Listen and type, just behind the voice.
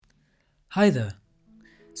Hi there.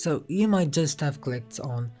 So, you might just have clicked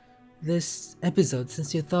on this episode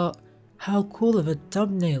since you thought how cool of a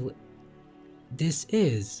thumbnail this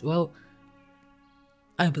is. Well,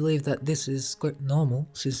 I believe that this is quite normal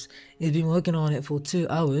since you've been working on it for 2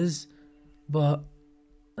 hours, but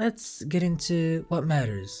let's get into what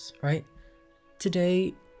matters, right?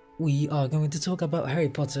 Today, we are going to talk about Harry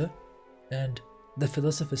Potter and the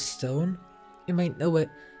Philosopher's Stone. You might know it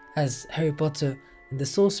as Harry Potter and the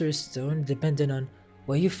Sorcerer's Stone, depending on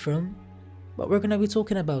where you're from, but we're gonna be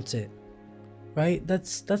talking about it, right?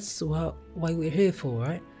 That's why we're here for,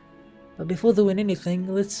 right? But before doing anything,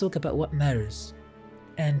 let's talk about what matters.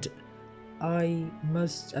 And I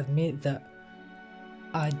must admit that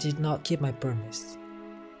I did not keep my promise.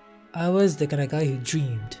 I was the kind of guy who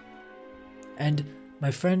dreamed. And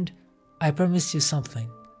my friend, I promised you something,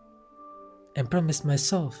 and promised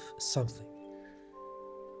myself something.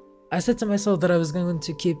 I said to myself that I was going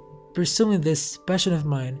to keep pursuing this passion of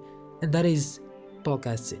mine, and that is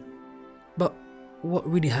podcasting. But what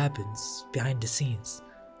really happens behind the scenes?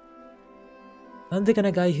 I'm the kind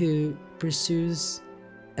of guy who pursues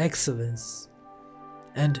excellence,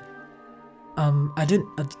 and I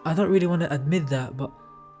don't really want to admit that, but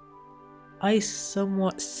I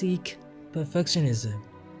somewhat seek perfectionism,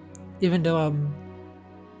 even though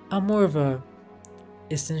I'm more of a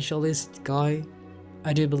essentialist guy.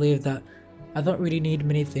 I do believe that I don't really need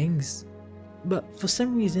many things, but for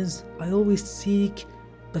some reasons I always seek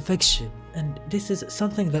perfection, and this is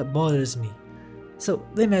something that bothers me. So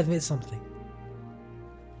let me admit something.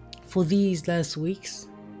 For these last weeks,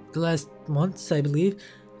 the last months, I believe,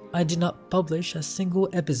 I did not publish a single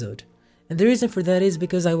episode. And the reason for that is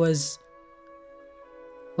because I was,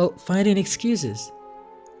 finding excuses.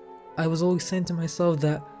 I was always saying to myself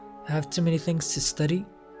that I have too many things to study,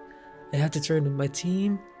 I have to train with my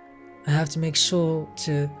team, I have to make sure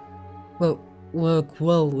to, work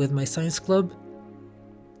well with my science club.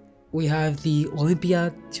 We have the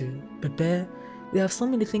Olympiad to prepare. We have so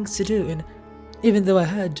many things to do, and even though I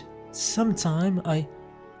had some time, I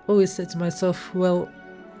always said to myself,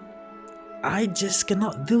 I just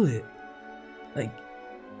cannot do it. Like,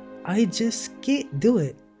 I just can't do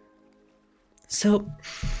it. So,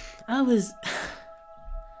 I was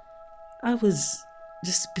I was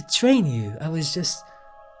just betraying you. I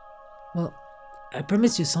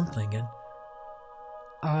promised you something, and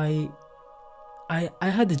I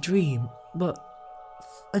had a dream, but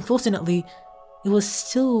unfortunately, it was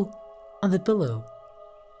still on the pillow.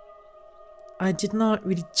 I did not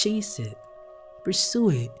really chase it, pursue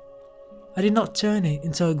it. I did not turn it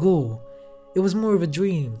into a goal. It was more of a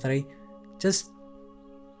dream that I just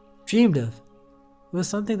dreamed of. It was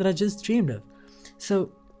something that I just dreamed of.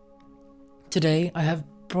 So, today I have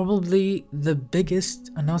probably the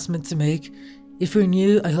biggest announcement to make. If you're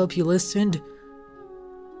new, I hope you listened.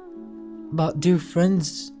 But dear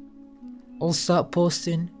friends, I'll start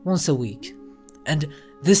posting once a week. And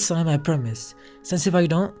this time I promise, since if I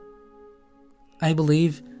don't, I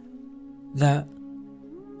believe that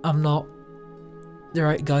I'm not the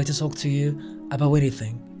right guy to talk to you about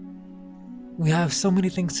anything. We have so many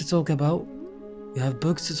things to talk about. We have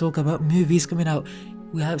books to talk about, movies coming out.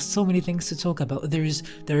 We have so many things to talk about. There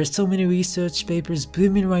are so many research papers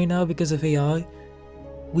booming right now because of AI.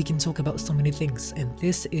 We can talk about so many things, and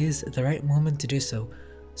this is the right moment to do so.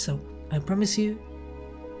 So, I promise you,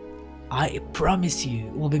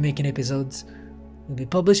 we'll be making episodes. We'll be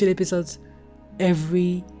publishing episodes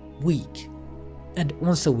every week and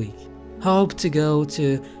once a week. Hope to go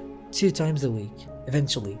to 2 times a week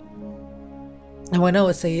eventually. Now I know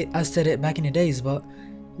I said it back in the days, but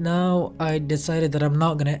now I decided that I'm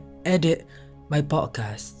not gonna edit my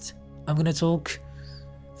podcast. I'm gonna talk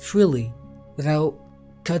freely without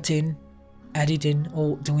cutting, editing,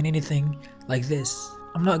 or doing anything like this.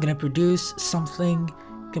 I'm not gonna produce something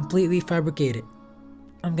completely fabricated.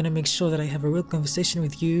 I'm gonna make sure that I have a real conversation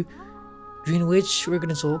with you, during which we're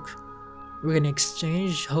gonna talk, we're gonna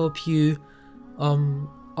exchange. Hope you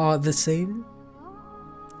are the same.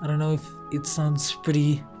 I don't know if it sounds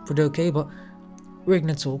pretty okay, but we're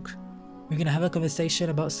gonna talk. We're gonna have a conversation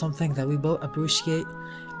about something that we both appreciate,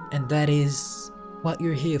 and that is what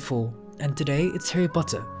you're here for. And today it's Harry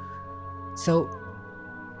Potter. So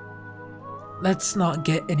let's not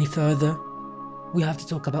get any further. We have to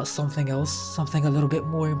talk about something else, something a little bit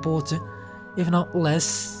more important, if not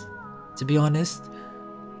less, to be honest.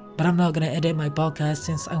 But I'm not gonna edit my podcast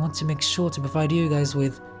since I want to make sure to provide you guys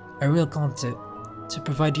with a real content, to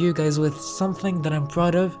provide you guys with something that I'm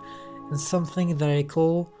proud of, and something that I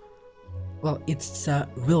call, it's a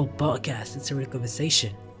real podcast, it's a real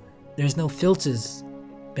conversation. There's no filters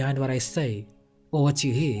behind what I say or what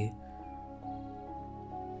you hear.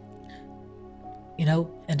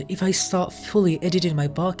 And if I start fully editing my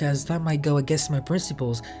podcast, that might go against my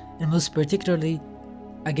principles, and most particularly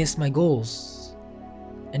against my goals.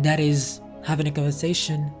 And that is having a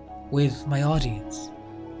conversation with my audience.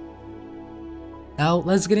 Now,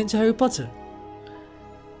 let's get into Harry Potter.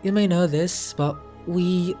 You may know this, but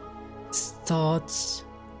we start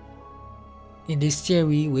in this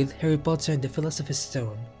series with Harry Potter and the Philosopher's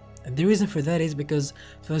Stone. And the reason for that is because,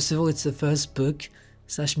 first of all, it's the first book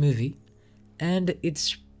 / movie, and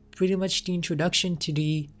it's pretty much the introduction to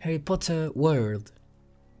the Harry Potter world,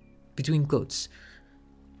 between quotes.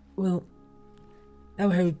 Well, now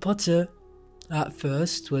Harry Potter at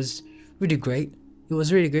first was really great. It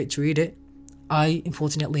was really great to read it. I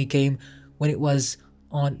unfortunately came when it was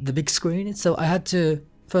on the big screen, so I had to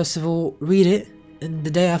first of all read it, and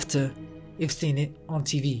the day after I've seen it on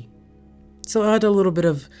TV. So I had a little bit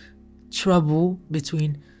of trouble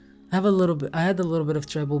between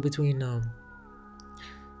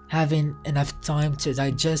having enough time to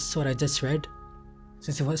digest what I just read,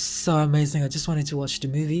 since it was so amazing. I just wanted to watch the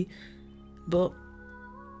movie. But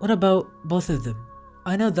what about both of them?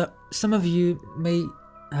 I know that some of you may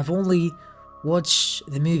have only watched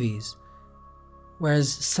the movies,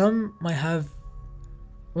 whereas some might have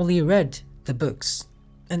only read the books.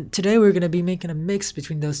 And today we're going to be making a mix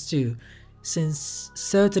between those two, since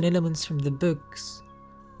certain elements from the books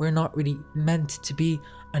were not really meant to be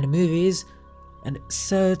in the movies, and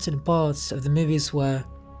certain parts of the movies were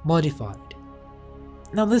modified.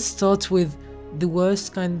 Now let's start with the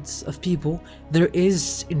worst kinds of people there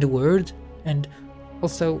is in the world, and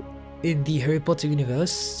also in the Harry Potter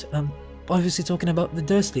universe. Obviously talking about the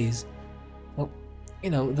Dursleys. Well,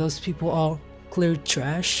 those people are clear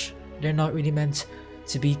trash. They're not really meant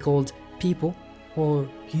to be called people or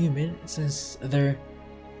human, since they're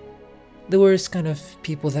the worst kind of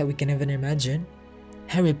people that we can even imagine.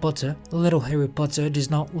 Little Harry Potter, does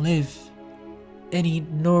not live any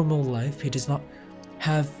normal life. He does not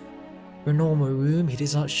have a normal room. He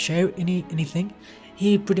does not share anything.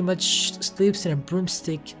 He pretty much sleeps in a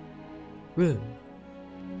broomstick room.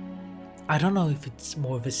 I don't know if it's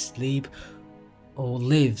more of a sleep or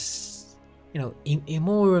lives. He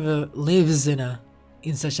more of a lives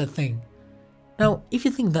in such a thing. Now, if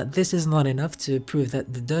you think that this is not enough to prove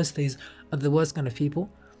that the Dursleys are the worst kind of people,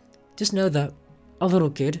 just know that a little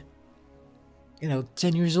kid,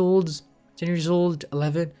 10 years old,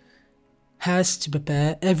 11, has to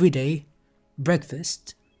prepare every day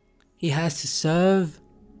breakfast. He has to serve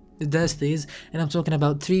the Dursleys, and I'm talking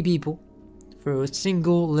about 3 people for a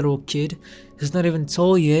single little kid who's not even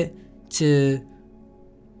told yet to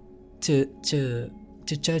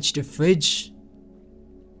touch the fridge,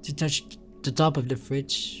 to touch the top of the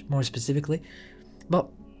fridge, more specifically. But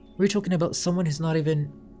we're talking about someone who's not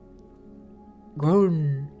even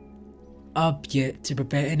grown up yet to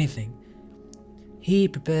prepare anything. He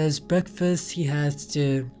prepares breakfast. He has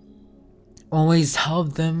to always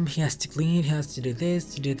help them. He has to clean. He has to do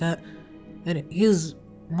this, to do that. And he's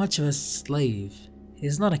much of a slave.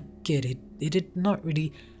 He's not a kid. He did not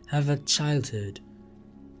really have a childhood.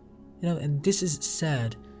 And this is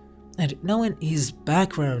sad. And knowing his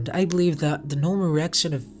background, I believe that the normal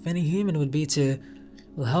reaction of any human would be to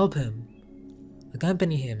help him,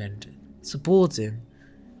 accompany him, and support him.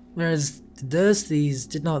 Whereas the Dursleys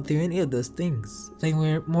did not do any of those things. They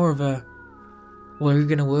were more of a, well, you're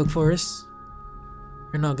gonna work for us.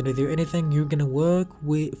 You're not gonna do anything. You're gonna work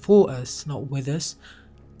for us, not with us.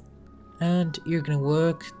 And you're gonna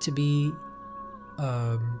work to be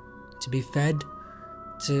fed,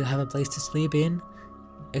 to have a place to sleep in,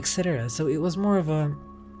 etc. So it was more of a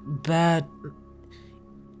bad,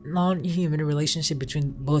 non-human relationship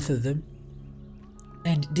between both of them.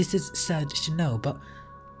 And this is sad to know, but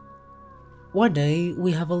one day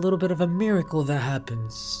we have a little bit of a miracle that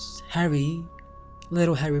happens.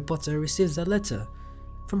 Little Harry Potter, receives a letter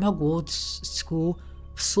from Hogwarts School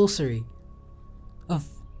of Sorcery, of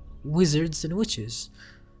wizards and witches,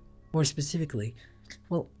 more specifically.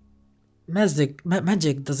 Well, magic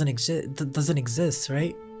doesn't exist,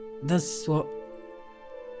 right? That's what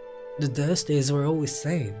the Dursleys were always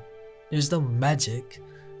saying. There's no magic.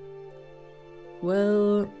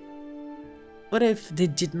 Well, what if they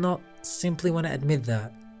did not simply want to admit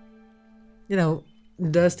that?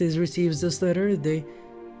 Dursleys receives this letter. They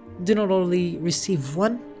do not only receive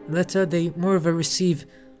one letter, they more of a receive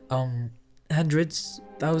hundreds,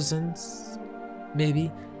 thousands,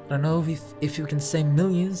 maybe. I don't know if you can say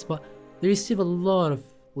millions, but they receive a lot of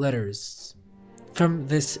letters from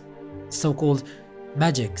this so-called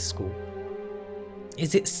magic school.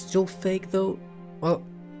 Is it still fake though? Well,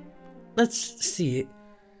 let's see it.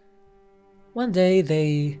 One day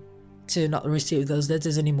they to not receive those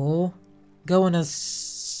letters anymore, go on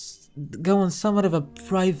somewhat of a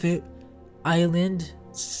private island,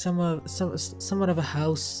 somewhat of a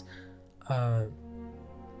house,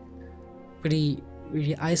 pretty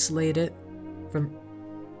really isolated from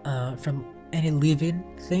any living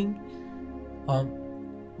thing.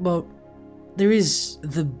 But there is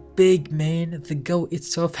the big man, the goat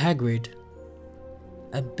itself, Hagrid,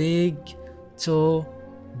 a big, tall,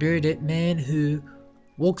 bearded man who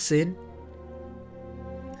walks in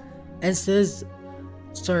and says,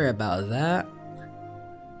 "Sorry about that."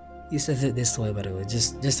 He says it this way, by the way,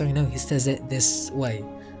 just so you know, he says it this way.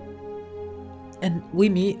 And we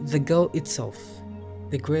meet the goat itself,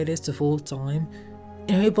 the greatest of all time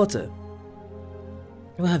in Harry Potter.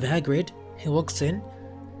 We have Hagrid, he walks in,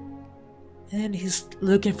 and he's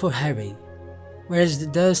looking for Harry, whereas the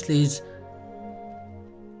Dursleys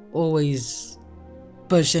always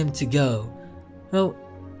push him to go. Well,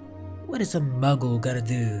 what is a muggle gonna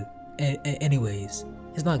do anyways?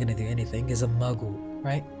 He's not gonna do anything, he's a muggle,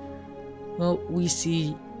 right? Well, we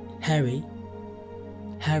see Harry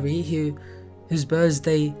whose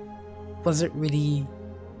birthday wasn't really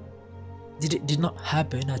did not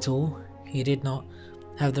happen at all. He did not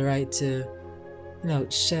have the right to,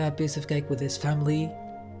 share a piece of cake with his family,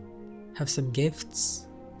 have some gifts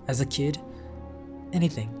as a kid,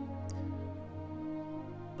 anything.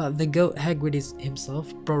 But the goat Hagrid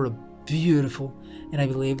himself brought a beautiful and I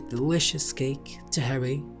believe delicious cake to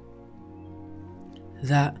Harry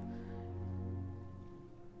that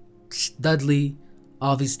Dudley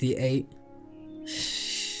obviously ate.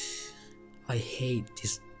 I hate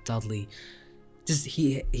this Dudley. Just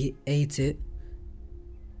he ate it,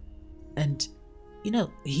 and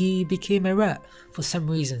he became a rat for some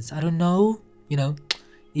reasons. I don't know.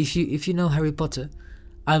 If you know Harry Potter,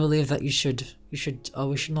 I believe that we should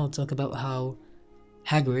not talk about how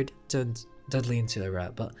Hagrid turned Dudley into a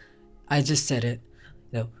rat. But I just said it,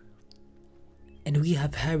 And we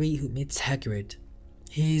have Harry who meets Hagrid.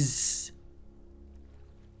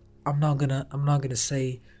 I'm not gonna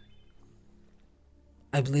say.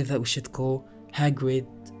 I believe that we should call Hagrid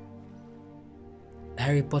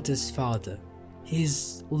Harry Potter's father.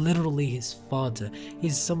 He's literally his father.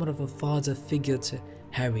 He's somewhat of a father figure to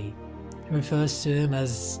Harry. He refers to him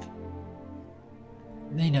as,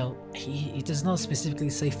 he does not specifically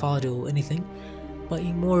say father or anything, but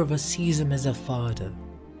he more of a sees him as a father.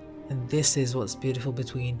 And this is what's beautiful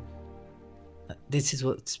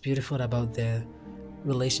about their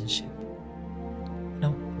relationship.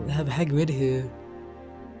 We have Hagrid who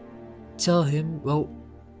tell him, "Well,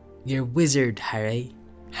 you're a wizard, Harry.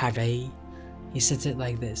 He says it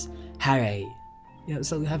like this, Harry.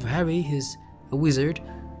 So we have Harry who's a wizard,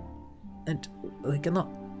 and I cannot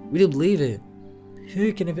really believe it.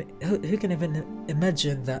 Who can even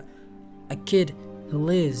imagine that a kid who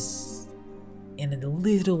lives in a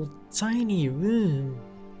little tiny room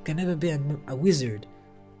can never be a wizard?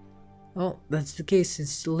 Well, that's the case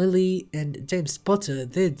since Lily and James Potter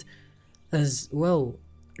did as well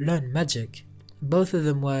learn magic. Both of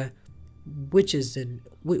them were witches and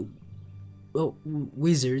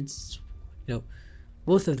wizards,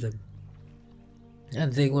 both of them.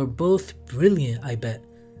 And they were both brilliant, I bet.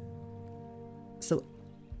 So,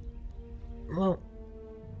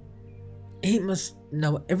 he must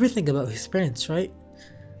know everything about his parents, right?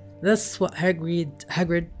 That's what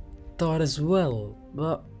Hagrid thought as well.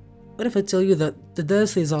 But what if I tell you that the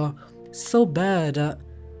Dursleys are so bad that,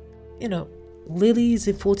 Lily's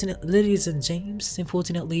and James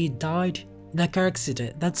unfortunately died in a car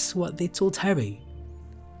accident? That's what they told Harry.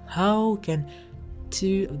 How can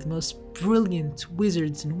two of the most brilliant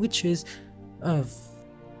wizards and witches of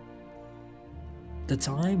the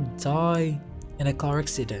time die in a car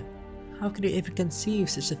accident? How could you ever conceive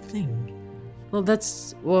such a thing? Well,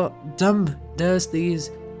 that's what dumb Dursleys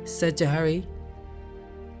said to Harry.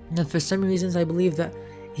 And for some reasons, I believe that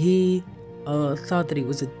he thought that it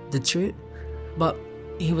was the truth, but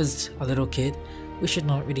he was a little kid. We should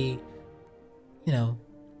not really,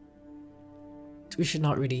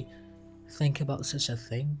 think about such a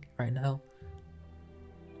thing right now.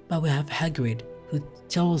 But we have Hagrid who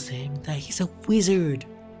tells him that he's a wizard,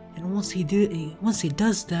 and once he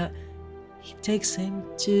does that, he takes him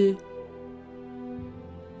to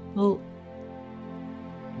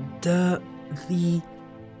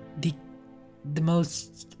the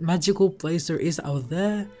most magical place there is out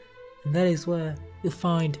there, and that is where you'll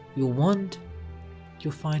find your wand,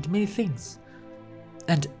 you'll find many things.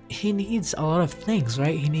 And he needs a lot of things,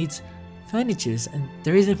 right? He needs furnitures, and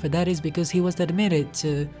the reason for that is because he was admitted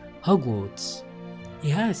to Hogwarts. He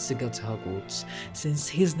has to go to Hogwarts since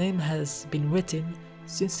his name has been written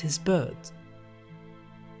since his birth.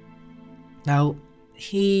 Now,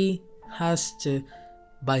 he has to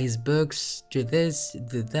buy his books, do this,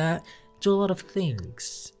 do that, do a lot of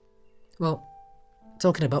things. Well,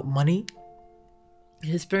 talking about money,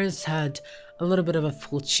 his parents had a little bit of a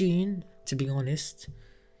fortune, to be honest.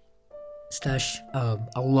 Slash, a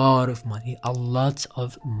lot of money,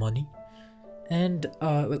 And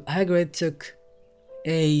Hagrid took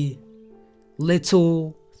a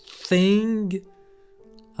little thing,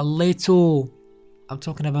 I'm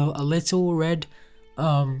talking about a little red,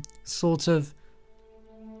 sort of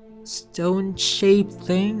stone-shaped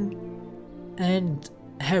thing, and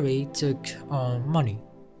Harry took money.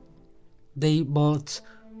 They bought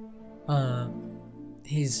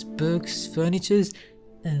his books, furnitures,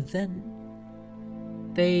 and then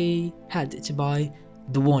they had to buy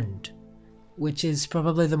the wand, which is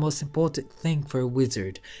probably the most important thing for a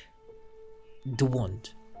wizard. The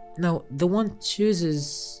wand. Now, the wand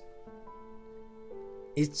chooses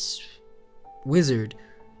its wizard,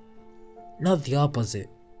 not the opposite.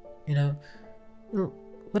 Well,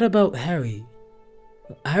 what about Harry?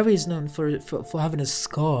 Harry is known for having a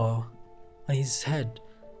scar on his head,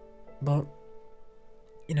 but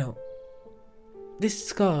this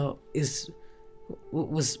scar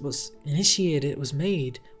was initiated,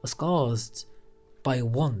 was caused by a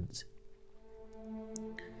wand.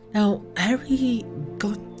 Now, Harry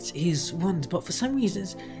got his wand, but for some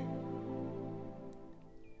reasons,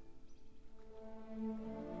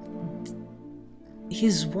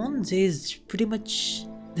 his wand is pretty much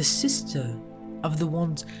the sister of the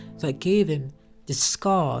wand that gave him the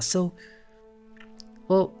scar. So,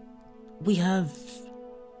 well, we have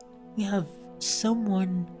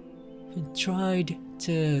someone who tried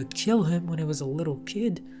to kill him when he was a little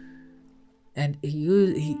kid, and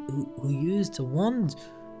who used a wand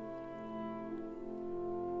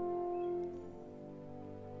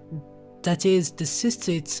that is the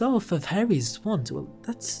sister itself of Harry's wand. Well,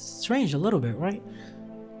 that's strange a little bit, right?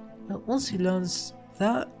 But once he learns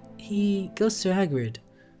that, he goes to Hagrid.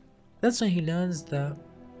 That's when he learns that,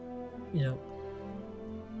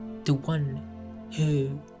 the one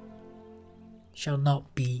who shall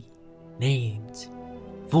not be named,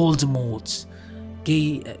 Voldemort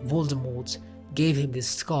gave him this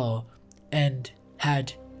scar and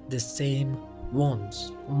had the same wand,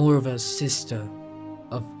 more of a sister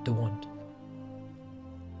of the wand.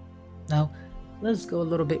 Now, let's go a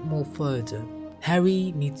little bit more further.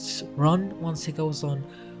 Harry meets Ron once he goes on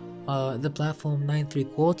the platform 9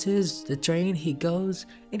 3/4, the train. He goes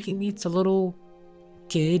and he meets a little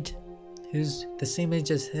kid who's the same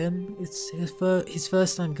age as him. It's his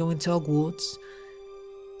first time going to Hogwarts,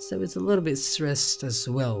 so it's a little bit stressed as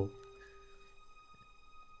well.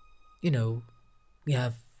 We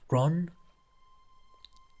have Ron,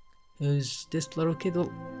 who's this little kid.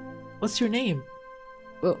 Well, what's your name?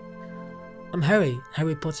 Well, I'm Harry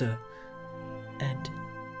Potter. And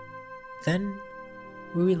then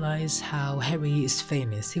we realize how Harry is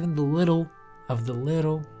famous. Even the little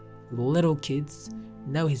kids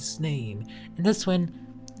know his name. And that's when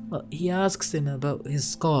he asks him about his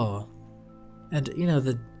scar. And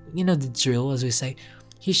the drill, as we say.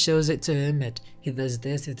 He shows it to him, and he does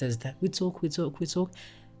this, he does that. We talk.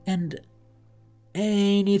 And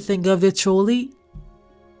anything of the trolley?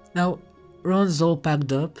 Now, Ron's all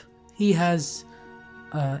packed up. He has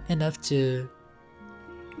enough to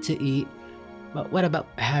eat. But what about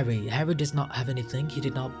Harry? Harry does not have anything. He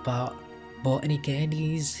did not bought any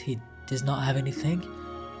candies. He does not have anything.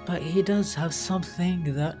 But he does have something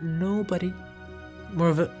that nobody, more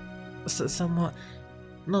of a somewhat,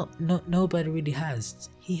 nobody really has.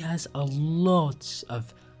 He has a lot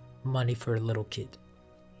of money for a little kid.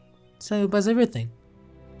 So he buys everything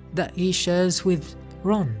that he shares with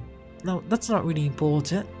Ron. Now, that's not really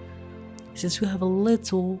important, since we have a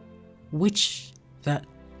little witch that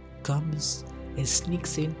comes and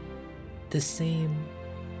sneaks in the same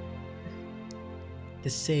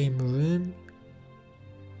room,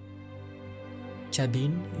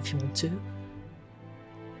 cabin, if you want to.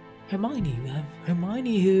 Hermione, we have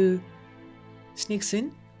Hermione who sneaks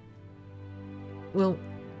in. Well,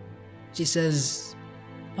 she says,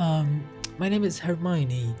 my name is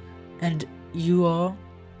Hermione, and you are,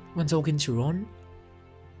 when talking to Ron,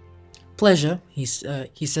 pleasure. He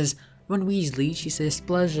says, Ron Weasley. She says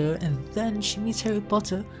pleasure, and then she meets Harry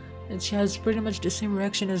Potter, and she has pretty much the same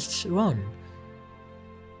reaction as Ron.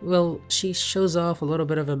 Well, she shows off a little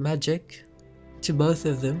bit of a magic to both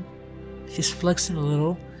of them. She's flexing a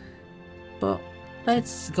little, but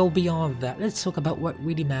let's go beyond that. Let's talk about what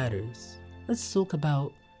really matters. Let's talk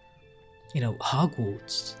about,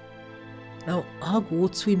 Hogwarts. Now,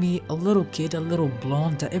 Hogwarts, we meet a little kid, a little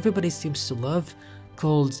blonde that everybody seems to love,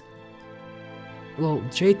 called, well,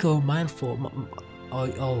 Draco Malfoy.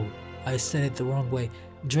 I said it the wrong way.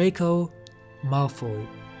 Draco Malfoy.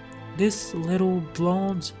 This little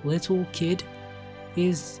blonde little kid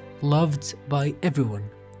is loved by everyone.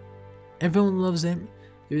 Everyone loves him.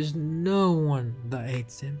 There's no one that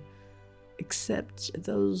hates him, except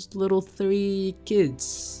those little 3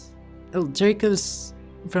 kids. Draco's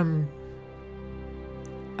from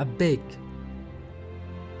a big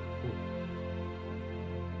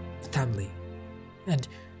family, and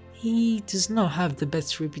he does not have the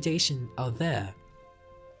best reputation out there.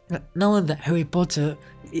 Knowing that Harry Potter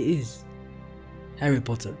is Harry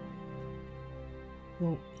Potter,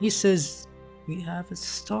 well, he says we have a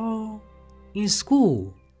star in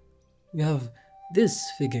school. We have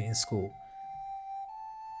this figure in school,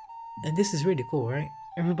 and this is really cool, right?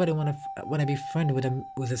 Everybody wanna be friends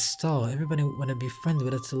with a star. Everybody wanna be friends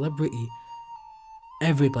with a celebrity.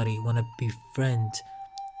 Everybody wanna be friends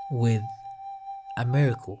with a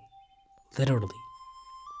miracle, literally.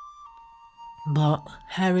 But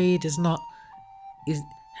Harry is not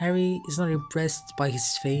impressed by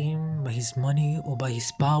his fame, by his money, or by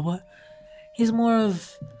his power. He's more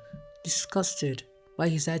of disgusted by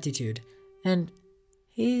his attitude, and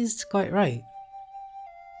he's quite right.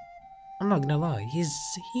 I'm not gonna lie, he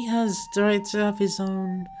has the right to have his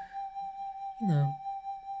own,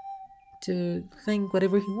 to think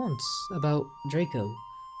whatever he wants about Draco.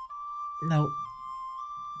 Now,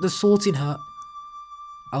 the sorting hat,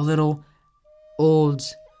 a little old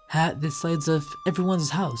hat the size of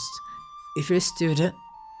everyone's house. If you're a student,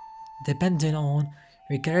 depending on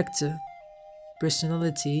your character,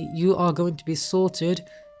 personality, you are going to be sorted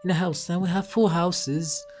in a house. Now we have 4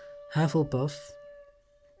 houses: Hufflepuff,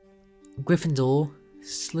 Gryffindor,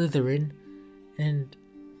 Slytherin, and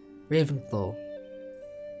Ravenclaw.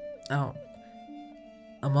 Now,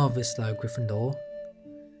 I'm obviously a Gryffindor,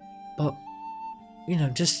 but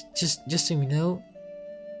just so you know,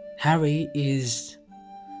 Harry is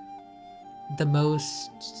the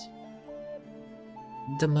most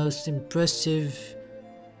impressive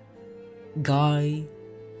guy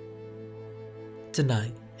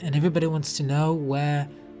tonight, and everybody wants to know where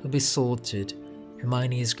he'll be sorted.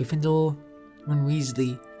 Hermione is Gryffindor, Ron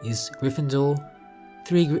Weasley is Gryffindor,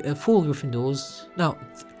 4 Gryffindors,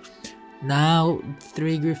 now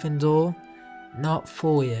 3 Gryffindor, not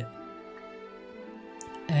 4 yet.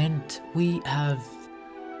 And we have,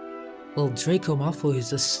 well, Draco Malfoy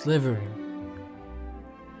is a Slytherin.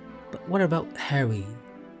 But what about Harry?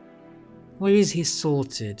 Where is he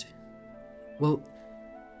sorted? Well,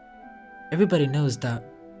 everybody knows that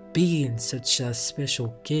being such a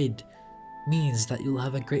special kid means that you'll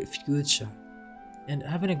have a great future. And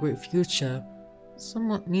having a great future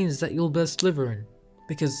somewhat means that you'll be a Slytherin.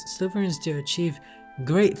 Because Slytherins do achieve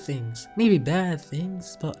great things. Maybe bad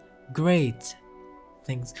things, but great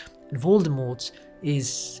things. And Voldemort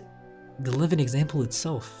is the living example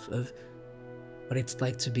itself of what it's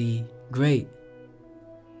like to be great,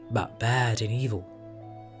 but bad and evil.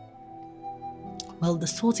 Well, the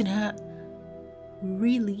sorting hat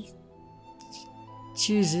really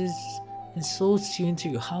chooses and sorts you into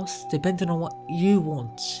your house depending on what you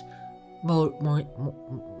want. More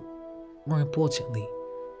importantly,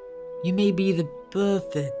 you may be the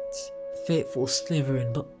perfect fit for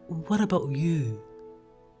Slytherin, but what about you?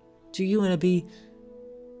 Do you want to be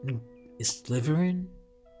a Slytherin?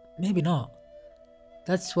 Maybe not.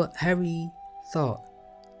 That's what Harry thought.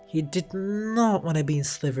 He did not want to be in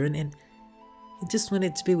Slytherin, and he just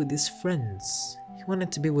wanted to be with his friends. He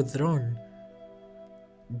wanted to be with Ron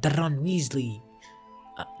Weasley.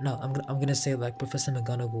 No, I'm gonna say it like Professor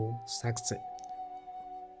McGonagall says it.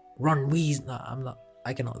 Ron Weasley. No, I'm not.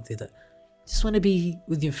 I cannot do that. Just want to be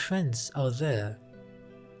with your friends out there.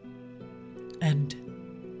 And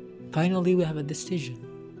finally, we have a decision.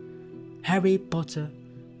 Harry Potter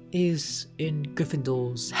is in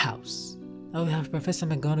Gryffindor's house. Now we have Professor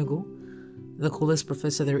McGonagall, the coolest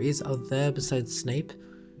professor there is out there besides Snape,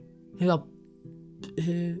 who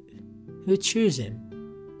cheers him.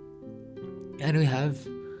 And we have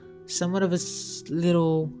somewhat of a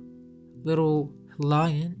little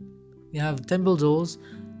lion. We have Dumbledore's,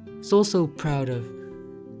 who's also proud of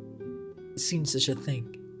seeing such a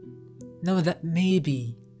thing. Knowing that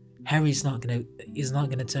maybe Harry is not gonna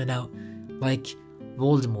turn out like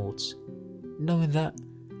Voldemort. Knowing that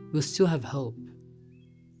we'll still have hope.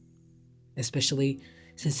 Especially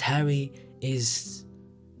since Harry is,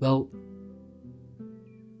 well,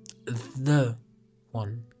 the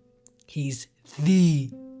one. He's the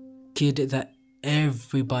kid that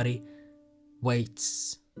everybody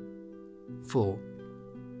waits for.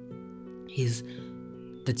 He's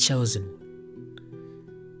the chosen one.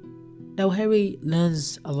 Now Harry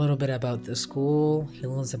learns a little bit about the school. He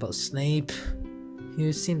learns about Snape,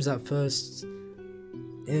 who seems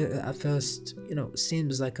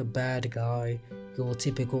seems like a bad guy, your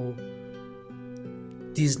typical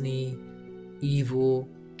Disney evil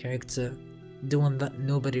character, the one that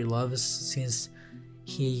nobody loves since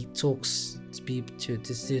he talks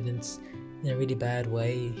to students in a really bad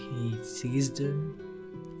way. He sees them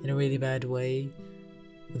in a really bad way,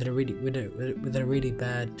 with a really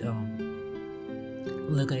bad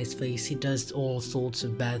look on his face. He does all sorts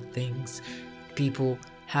of bad things. People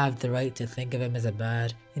have the right to think of him as a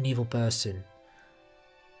bad and evil person.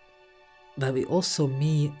 But we also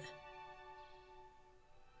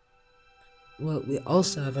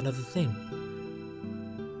have another thing.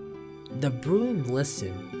 The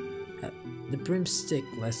broomstick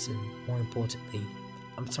lesson, more importantly.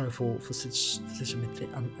 I'm sorry for such a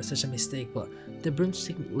mistake, but the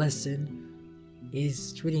broomstick lesson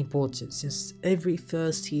is really important since every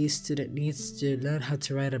first year student needs to learn how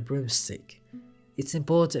to ride a broomstick. It's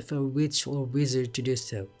important for a witch or wizard to do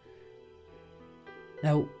so.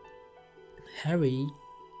 Now, Harry,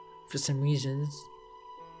 for some reasons,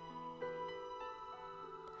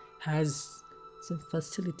 has some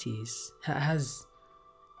facilities.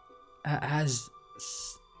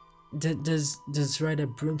 Does ride a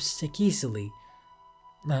broomstick easily.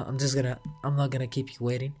 Now I'm not gonna keep you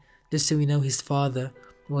waiting. Just so we know, his father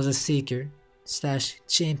was a seeker /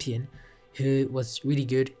 champion who was really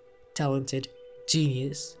good, talented,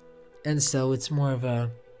 genius, and so it's more of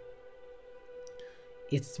a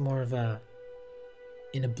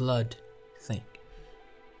in a blood thing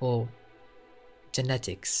or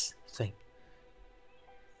genetics thing.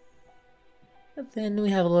 But then we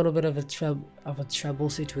have a little bit of a trouble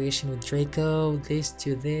situation with Draco. This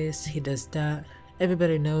to this, he does that.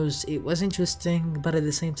 Everybody knows it was interesting, but at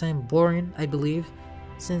the same time boring, I believe,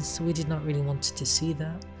 since we did not really want to see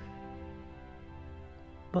that.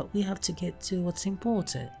 But we have to get to what's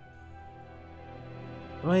important,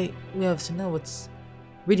 right? We have to know what's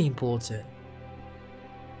really important.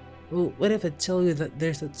 Well, what if I tell you that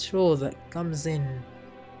there's a troll that comes in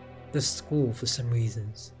the school for some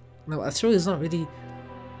reasons? Now, a troll is not really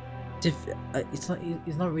it's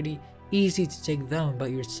not really easy to take down by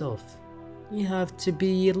yourself. You have to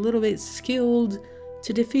be a little bit skilled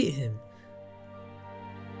to defeat him.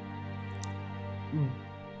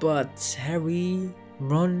 But Harry,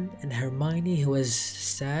 Ron, and Hermione, who was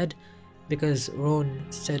sad because Ron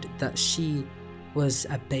said that she was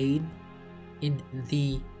a bane in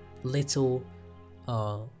the little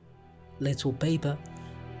paper.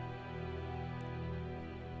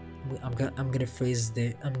 I'm gonna phrase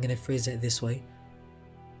it this way.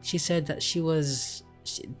 She said that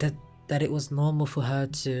that it was normal for her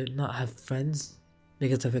to not have friends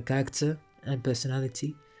because of her character and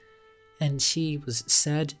personality, and she was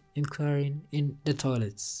sad and crying in the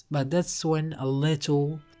toilets. But that's when a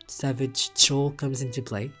little savage troll comes into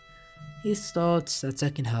play. He starts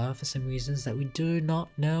attacking her for some reasons that we do not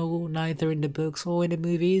know, neither in the books or in the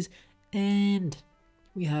movies, and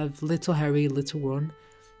we have little Harry, little Ron,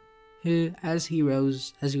 who, as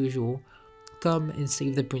heroes, as usual, come and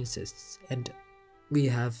save the princess, and we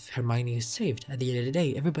have Hermione who's saved. At the end of the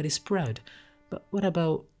day, everybody's proud. But what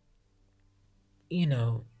about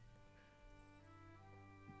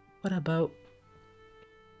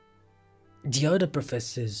the other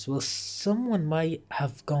professors? Well, someone might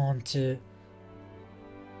have gone to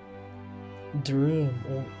the room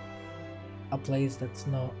or a place that's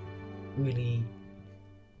not really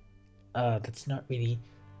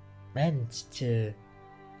meant to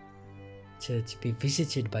be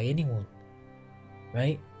visited by anyone,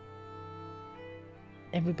 right?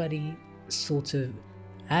 Everybody sort of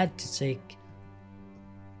had to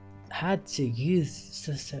use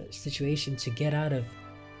the situation to get out of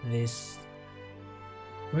this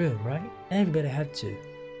room, right? Everybody had to.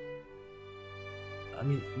 I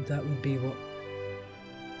mean, that would be what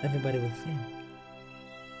everybody would think.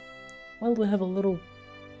 Well, we have a little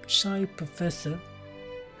shy professor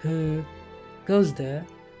who goes there,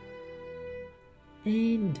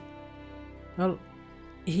 and well,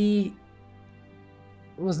 he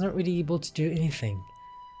was not really able to do anything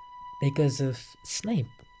because of Snape.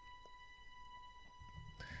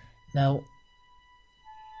 Now,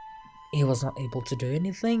 he was not able to do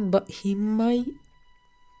anything, but he might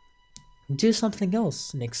do something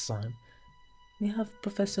else next time. We have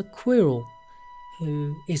Professor Quirrell,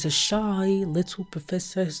 who is a shy little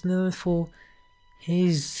professor who's known for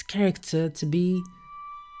his character to be,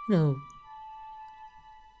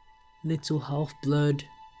 little half-blood,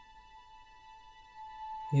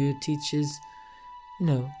 who teaches, you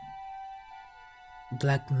know,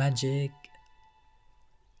 black magic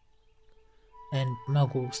and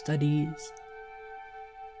Muggle studies,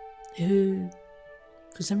 who,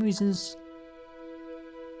 for some reasons,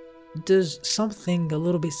 does something a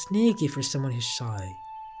little bit sneaky for someone who's shy.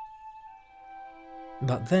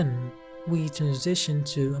 But then we transition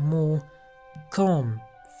to a more calm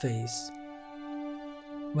phase,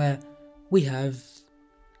 where we have,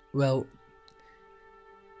 well,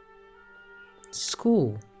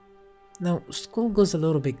 school. Now, school goes a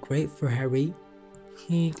little bit great for Harry.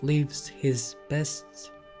 He lives his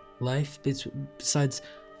best life besides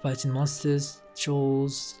fighting monsters,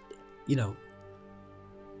 trolls, you know.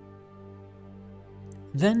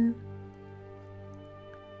 Then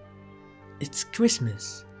it's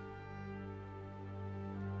Christmas.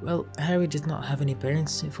 Well, Harry does not have any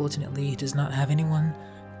parents, unfortunately. He does not have anyone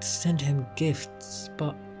to send him gifts,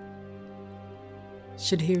 but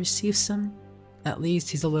should he receive some? At least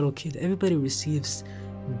he's a little kid. Everybody receives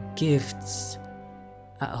gifts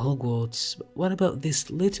at Hogwarts. What about this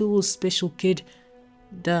little special kid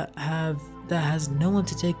that has no one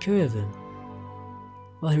to take care of him?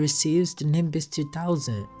 Well, he receives the Nimbus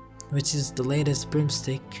 2000, which is the latest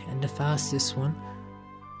broomstick and the fastest one,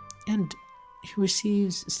 and he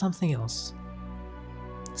receives something else,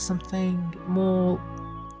 something more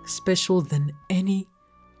special than any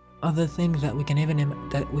other thing that we can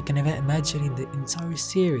ever imagine in the entire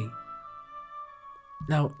series.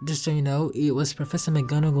 Now, just so you know, it was Professor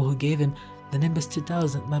McGonagall who gave him the Nimbus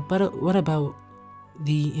 2000. But what about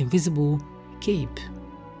the invisible cape?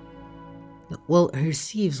 Well, he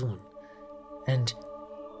receives one, and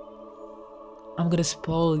I'm gonna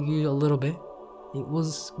spoil you a little bit. It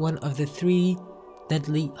was one of the 3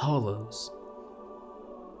 deadly hollows.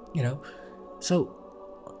 You know, so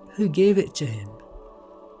who gave it to him?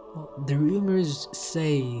 Well, the rumors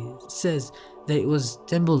says that it was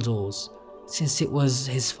Dumbledore's. Since it was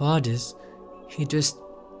his father's, he just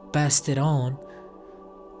passed it on.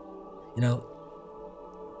 You know,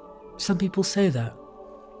 some people say that.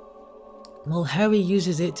 Well, Harry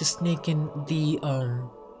uses it to sneak in the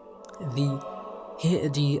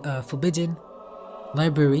forbidden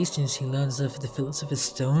library, since he learns of the Philosopher's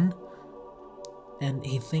Stone, and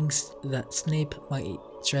he thinks that Snape might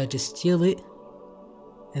try to steal it.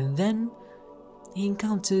 And then he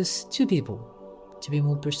encounters 2 people, to be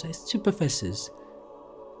more precise, 2 professors,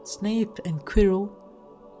 Snape and Quirrell,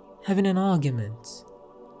 having an argument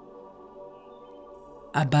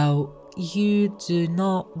about, "You do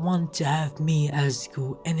not want to have me as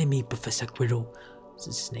your enemy, Professor Quirrell,"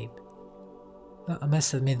 says Snape. I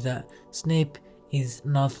must admit that Snape is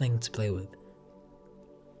nothing to play with.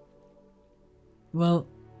 Well,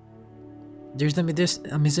 there's a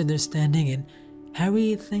misunderstanding, and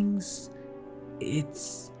Harry thinks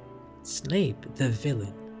it's Snape, the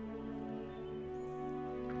villain.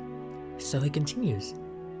 So he continues.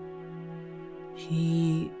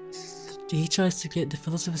 He tries to get the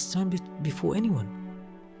Philosopher's Stone before anyone.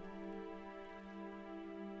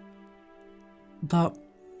 But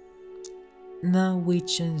now we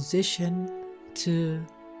transition to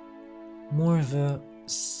more of a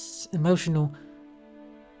emotional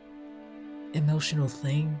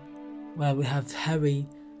thing, where we have Harry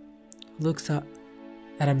looks at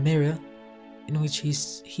a mirror in which he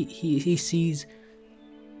sees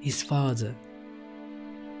his father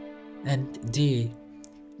and dear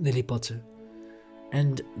Lily Potter,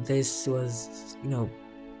 and this was,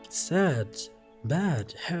 sad,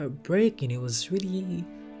 bad, heartbreaking. It was really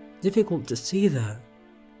difficult to see that,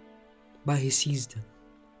 but he sees them.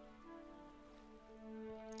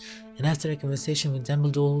 And after a conversation with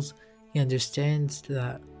Dumbledore, he understands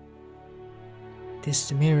that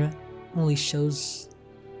this mirror only shows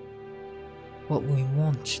what we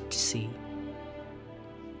want to see.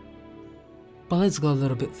 But let's go a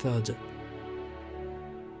little bit further.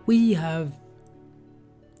 We have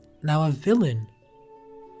now a villain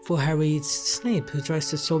for Harry. It's Snape, who tries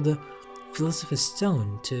to steal the Philosopher's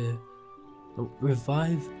Stone to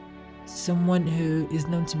revive someone who is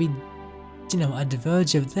known to be, at the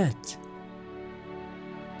verge of death.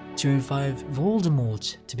 To revive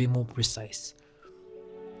Voldemort, to be more precise.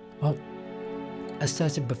 Well, a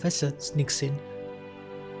certain professor sneaks in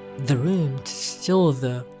the room to steal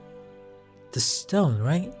the stone,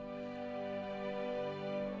 right?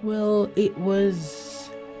 Well, it was,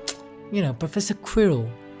 Professor Quirrell.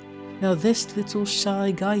 Now, this little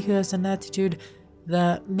shy guy who has an attitude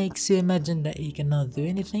that makes you imagine that he cannot do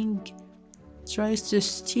anything, tries to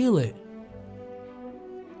steal it.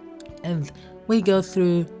 And we go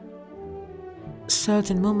through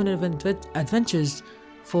certain moment of adventures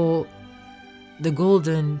for the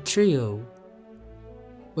golden trio,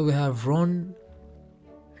 where we have Ron,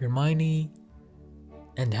 Hermione,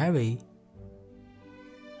 and Harry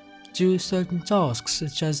do certain tasks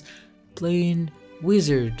such as playing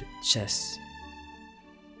wizard chess,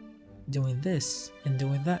 doing this and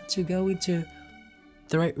doing that to go into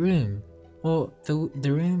the right room, or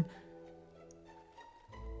the room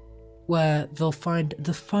where they'll find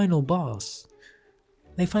the final boss.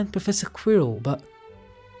 They find Professor Quirrell, but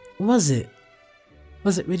was it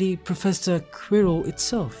really Professor Quirrell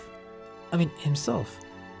itself? I mean, himself?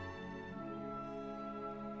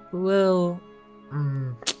 Well,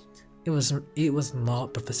 it was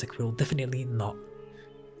not Professor Quirrell, definitely not.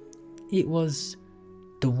 It was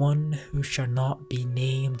the one who shall not be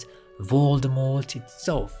named, Voldemort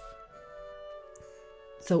itself.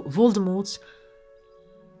 So Voldemort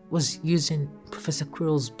was using Professor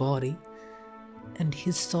Quirrell's body and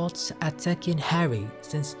his thoughts attacking Harry,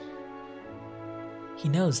 since he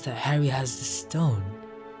knows that Harry has the stone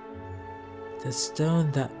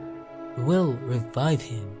that will revive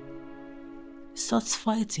him. He starts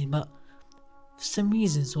fighting, but for some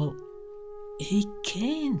reasons, well, he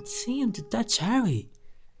can't seem to touch Harry.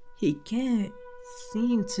 He can't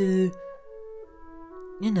seem to,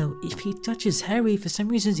 if he touches Harry, for some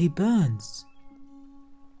reasons he burns.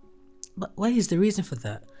 But what is the reason for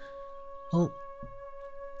that? Well,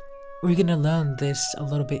 we're gonna learn this a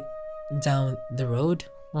little bit down the road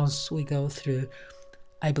once we go through,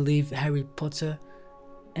 I believe, Harry Potter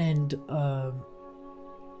and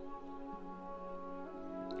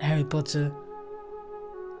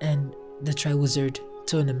the Triwizard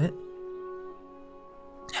Tournament.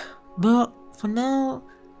 But for now,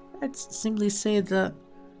 let's simply say that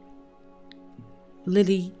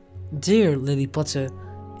dear Lily Potter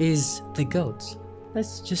is the goat.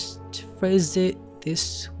 Let's just phrase it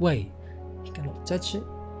this way. He cannot touch it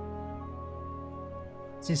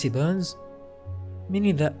since he burns,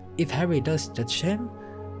 meaning that if Harry does touch him,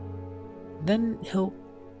 then he'll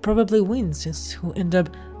probably win since he'll end up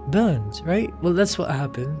burned, right? Well, that's what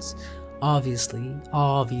happens. Obviously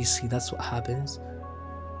that's what happens.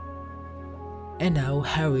 And now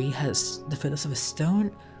Harry has the Philosopher's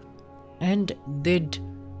Stone and did,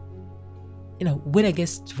 win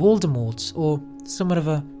against Voldemort, or somewhat of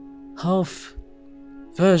a half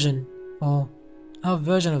version of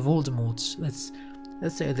Voldemort. Let's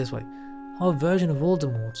say it this way. Half version of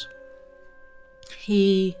Voldemort.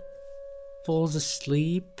 He falls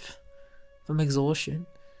asleep from exhaustion,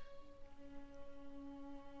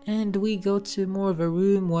 and we go to more of a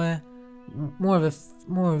room where more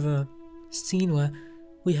of a scene where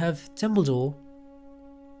we have Dumbledore.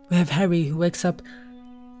 We have Harry who wakes up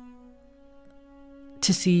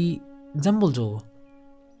to see Dumbledore,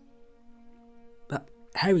 but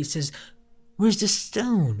Harry says, "Where's the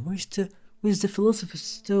stone? Where's the Philosopher's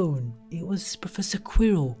Stone? It was Professor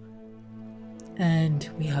Quirrell." And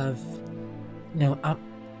we have,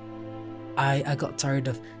 I got tired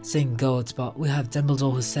of saying goats, but we have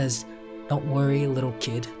Dumbledore who says, "Don't worry, little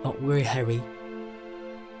kid. Don't worry, Harry.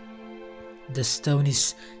 The stone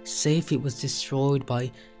is safe. It was destroyed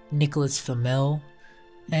by Nicholas Flamel,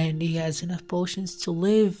 and he has enough potions to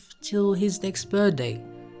live till his next birthday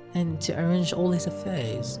and to arrange all his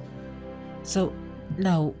affairs." So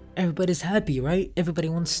now everybody's happy, right? Everybody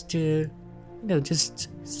wants to, just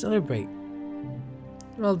celebrate.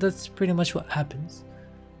 Well, that's pretty much what happens.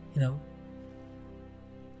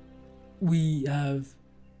 We have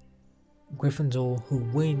Gryffindor who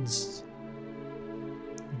wins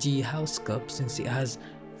the House Cup since it has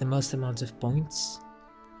the most amount of points.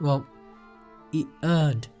 Well, it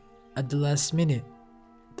earned at the last minute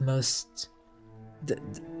the most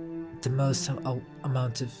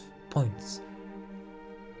amount of points.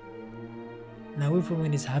 Now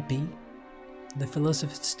everyone is happy. The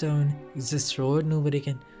Philosopher's Stone is destroyed. Nobody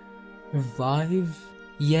can revive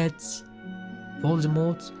yet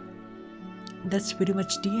Voldemort. That's pretty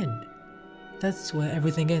much the end. That's where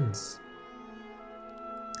everything ends.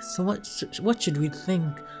 So what should we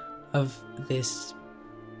think of this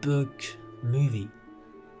book movie?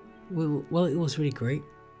 Well, it was really great.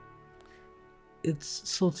 It's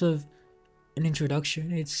sort of an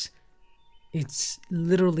introduction. It's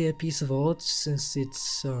literally a piece of art, since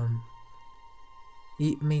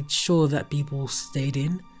it made sure that people stayed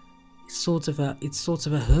in. It's sort of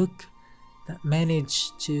a hook that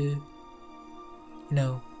managed to,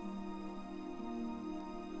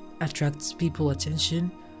 attract people's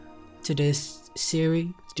attention to this series,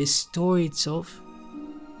 this story itself.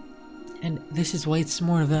 And this is why it's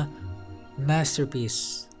more of a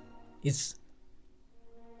masterpiece. It's,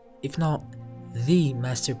 if not the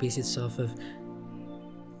masterpiece itself, of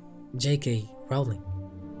J.K. Rowling.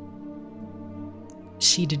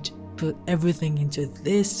 She did put everything into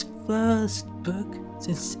this first book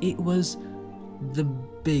since it was the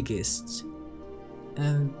biggest,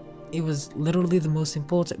 and it was literally the most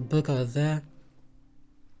important book out there,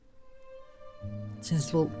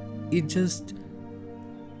 since, well, it just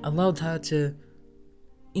allowed her to,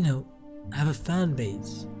 have a fan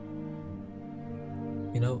base,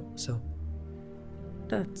 so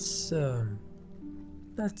that's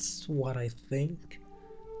what I think.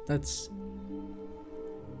 That's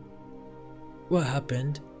what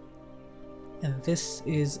happened, and this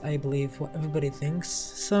is, I believe, what everybody thinks.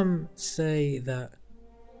 Some say that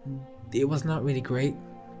it was not really great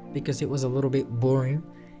because it was a little bit boring.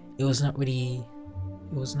 It was not really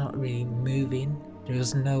moving. There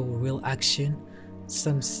was no real action.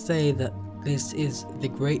 Some say that this is the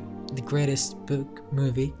greatest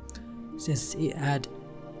movie since it had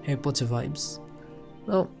Harry Potter vibes.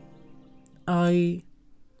 Well, I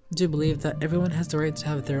do believe that everyone has the right to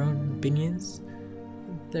have their own opinions.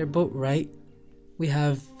 They're both right. We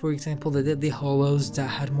have, for example, the Deadly Hallows that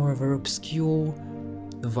had more of an obscure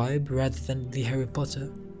vibe rather than the Harry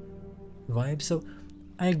Potter vibe, so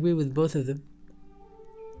I agree with both of them.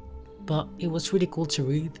 But it was really cool to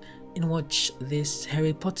read and watch this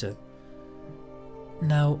Harry Potter.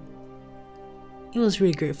 Now, it was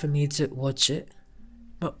really great for me to watch it.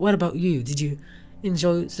 But what about you? Did you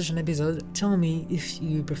enjoy such an episode? Tell me if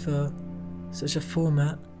you prefer such a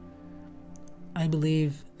format. I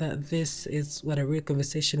believe that this is what a real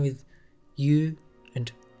conversation with you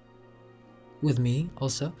and with me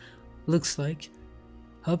also looks like.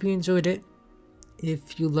 Hope you enjoyed it.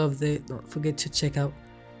 If you loved it, don't forget to check out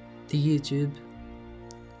the YouTube.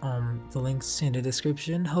 The links in the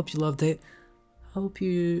description. Hope you loved it. Hope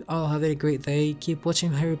you all have a great day. Keep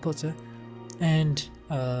watching Harry Potter, and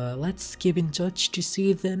let's keep in touch to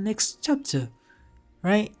see the next chapter,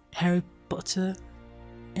 right? Harry Potter,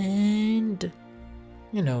 and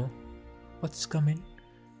what's coming.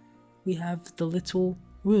 We have the little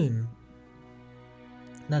room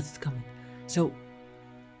that's coming. So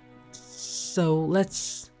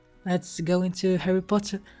let's go into Harry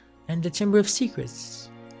Potter and the Chamber of Secrets.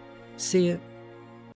 See ya.